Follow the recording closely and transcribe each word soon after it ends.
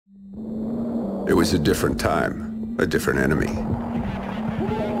It was a different time, a different enemy.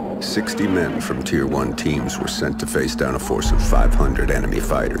 60 men from Tier 1 teams were sent to face down a force of 500 enemy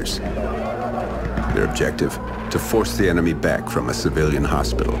fighters. Their objective? To force the enemy back from a civilian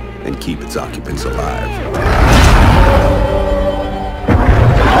hospital and keep its occupants alive.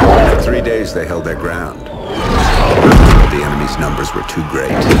 For 3 days they held their ground. But the enemy's numbers were too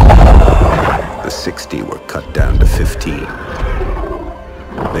great. The 60 were cut down to 15.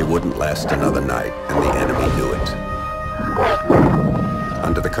 They wouldn't last another night, and the enemy knew it.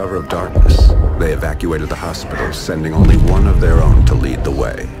 Under the cover of darkness, they evacuated the hospital, sending only one of their own to lead the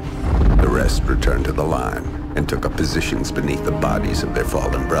way. The rest returned to the line and took up positions beneath the bodies of their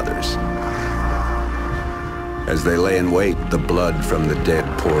fallen brothers. As they lay in wait, the blood from the dead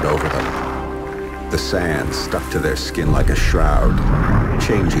poured over them. The sand stuck to their skin like a shroud,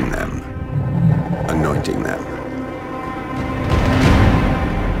 changing them, anointing them.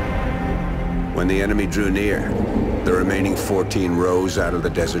 When the enemy drew near, the remaining 14 rose out of the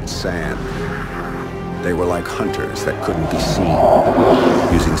desert sand. They were like hunters that couldn't be seen,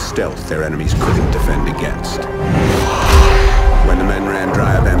 using stealth their enemies couldn't defend against. When the men ran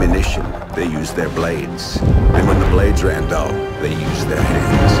dry of ammunition, they used their blades. And when the blades ran dull, they used their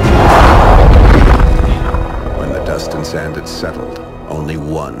hands. When the dust and sand had settled, only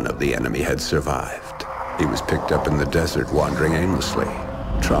one of the enemy had survived. He was picked up in the desert, wandering aimlessly,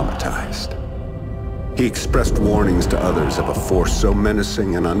 traumatized. He expressed warnings to others of a force so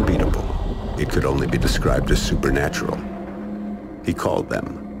menacing and unbeatable, it could only be described as supernatural. He called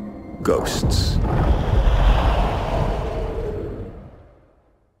them ghosts.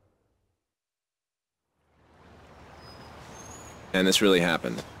 And this really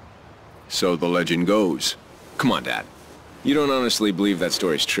happened. So the legend goes. Come on, Dad. You don't honestly believe that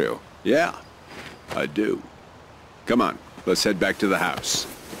story's true? Yeah, I do. Come on, let's head back to the house.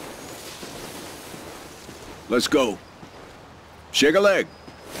 Let's go. Shake a leg.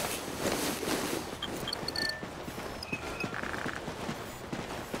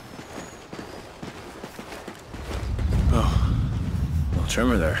 Oh, a little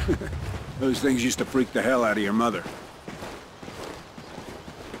tremor there. Those things used to freak the hell out of your mother.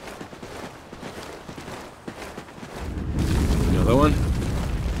 Another one?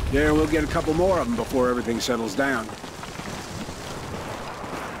 Yeah, we'll get a couple more of them before everything settles down.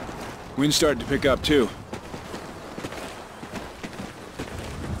 Wind's starting to pick up, too.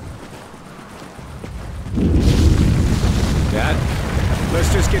 Dad?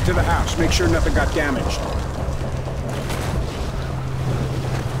 Let's just get to the house, make sure nothing got damaged.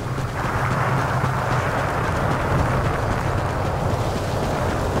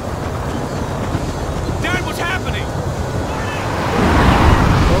 Dad, what's happening?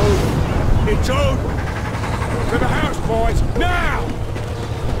 Odin. It's Odin. To the house, boys, now!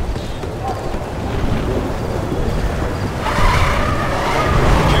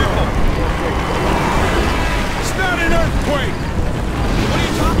 Earthquake! What are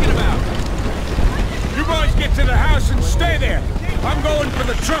you talking about? You boys get to the house and stay there. I'm going for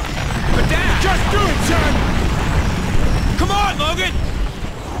the truck. But Dad! Just do it, son! Come on, Logan!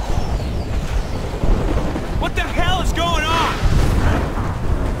 What the hell is going on?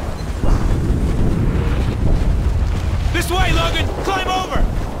 This way, Logan! Climb over!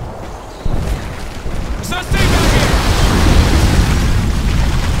 It's not safe out here!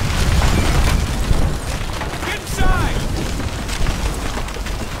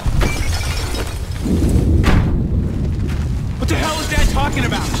 What the hell is Dad talking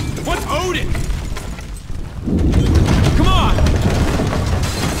about? What's Odin? Come on!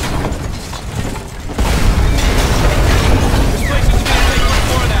 This place isn't gonna take much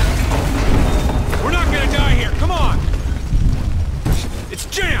more of that. We're not gonna die here, come on! It's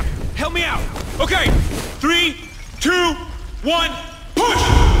jammed! Help me out! Okay, 3, 2, 1, push!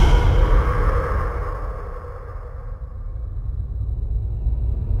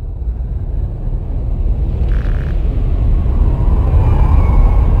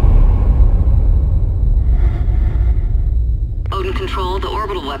 Control, the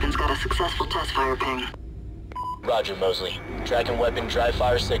orbital weapon's got a successful test fire ping. Roger, Mosley. Tracking weapon, dry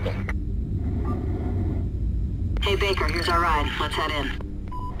fire signal. Hey Baker, here's our ride. Let's head in.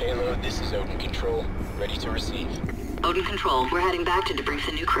 Payload, this is Odin Control. Ready to receive. Odin Control, we're heading back to debrief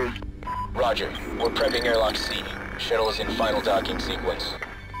the new crew. Roger. We're prepping airlock C. Shuttle is in final docking sequence.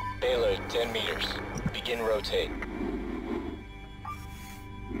 Payload, 10 meters. Begin rotate.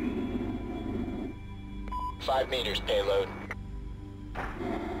 5 meters, payload.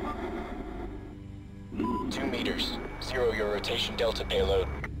 2 meters. 0 your rotation delta, payload.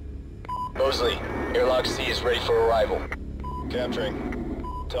 Mosley, airlock C is ready for arrival. Capturing.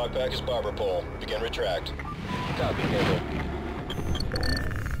 Talkback is barber pole. Begin retract. Copy, payload.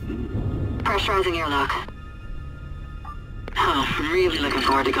 Pressurizing airlock. Oh, I'm really looking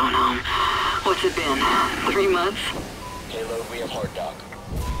forward to going home. What's it been? 3 months? Payload, we have hard dock.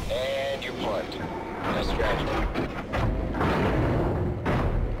 And you're parked. Nice strategy.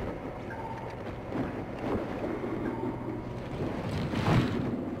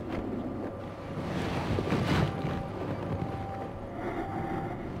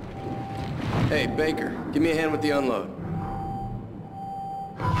 Hey, Baker, give me a hand with the unload.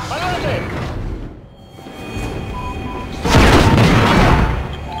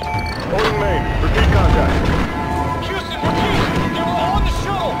 Odin main, repeat contact. Houston, repeat! They were on the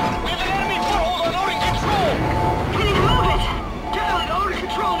shuttle! We have an enemy foothold on Odin control! We need to move it! Get out of order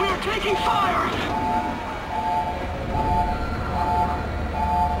control! We are taking fire!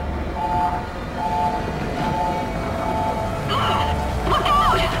 Look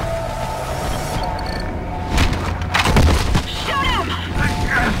out! Shoot him!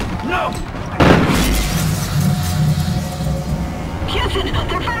 No! Houston,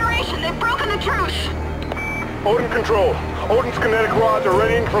 they're Federation! They've broken the truce! Odin control. Odin's kinetic rods are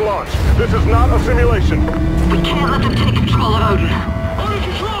readying for launch. This is not a simulation. We can't let them take control of Odin. Odin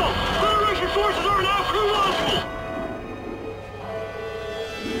control! Federation forces are now crew launching!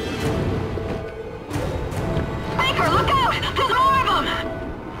 Baker, look out! There's more of them!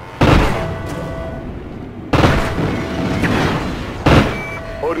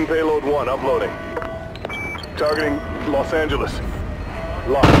 Odin payload 1 uploading. Targeting Los Angeles.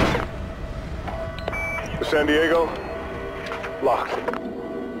 Locked. San Diego. Locked.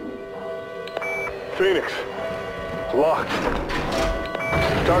 Phoenix. Locked.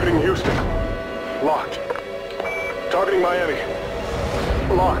 Targeting Houston. Locked. Targeting Miami.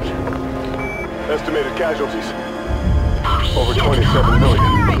 Locked. Estimated casualties. Over 27 million.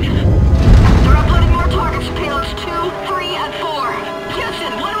 Firing! They're uploading more targets to payloads 2, 3, and 4.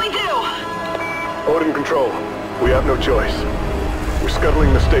 Houston, what do we do? Odin control. We have no choice. We're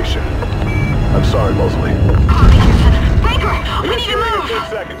scuttling the station. I'm sorry, Mosley. Copy, Houston. Baker, we need to Initiating in move! 10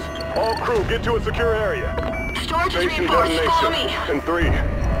 seconds. All crew, get to a secure area. Storage is Station reinforced. Follow detonation. me. In 3,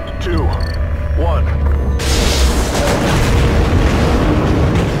 2, 1.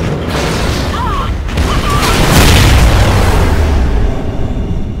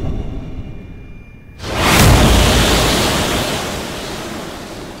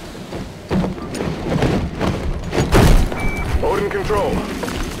 Odin control.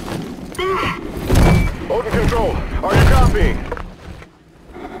 Odin control. Are you copying?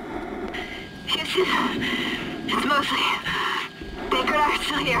 Houston, it's Mosley. Baker and I are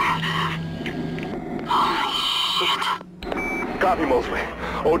still here. Holy shit. Copy, Mosley.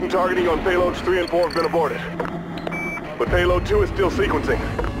 Odin targeting on payloads 3 and 4 have been aborted. But payload 2 is still sequencing.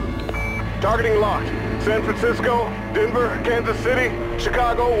 Targeting locked. San Francisco, Denver, Kansas City,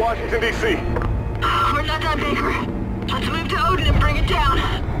 Chicago, Washington, D.C. We're not done, Baker. Let's move to Odin and bring it down.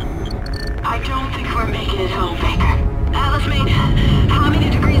 I don't think we're making it home, Baker. Atlas main, how many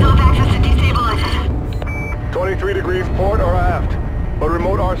degrees off access to destabilize it? 23 degrees port or aft. But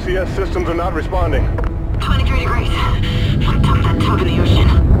remote RCS systems are not responding. 23 degrees. Don't dump that tub in the ocean.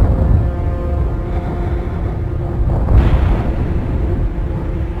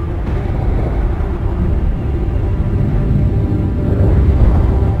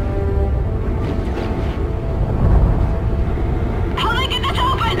 How do I get this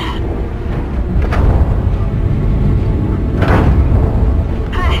open?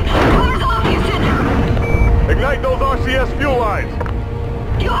 Hey, cover's off, Houston. Ignite those RCS fuel lines.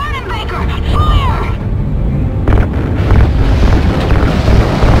 You heard him, Baker! Fire!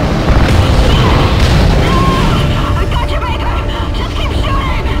 I got you, Baker! Just keep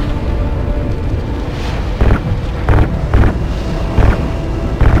shooting!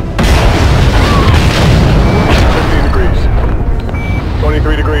 15 degrees.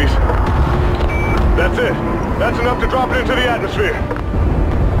 23 degrees. That's it. That's enough to drop it into the atmosphere.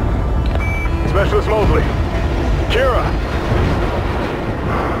 Specialist Mosley. Kira.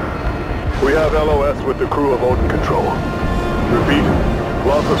 We have LOS with the crew of Odin Control. Repeat,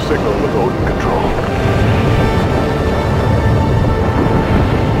 loss of signal with Odin Control.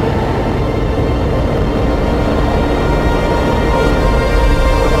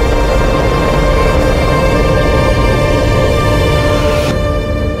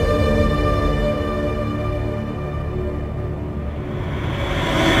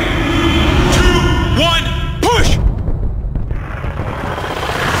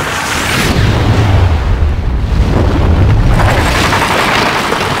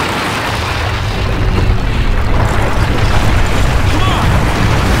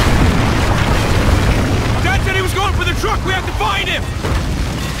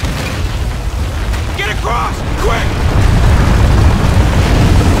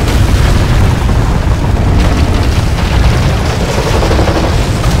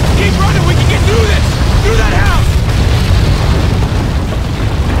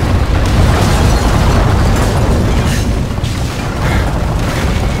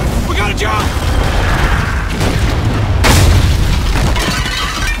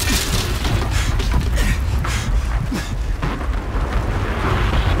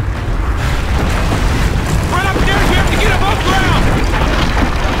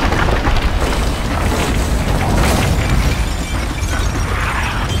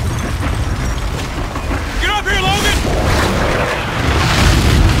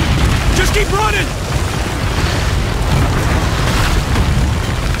 running!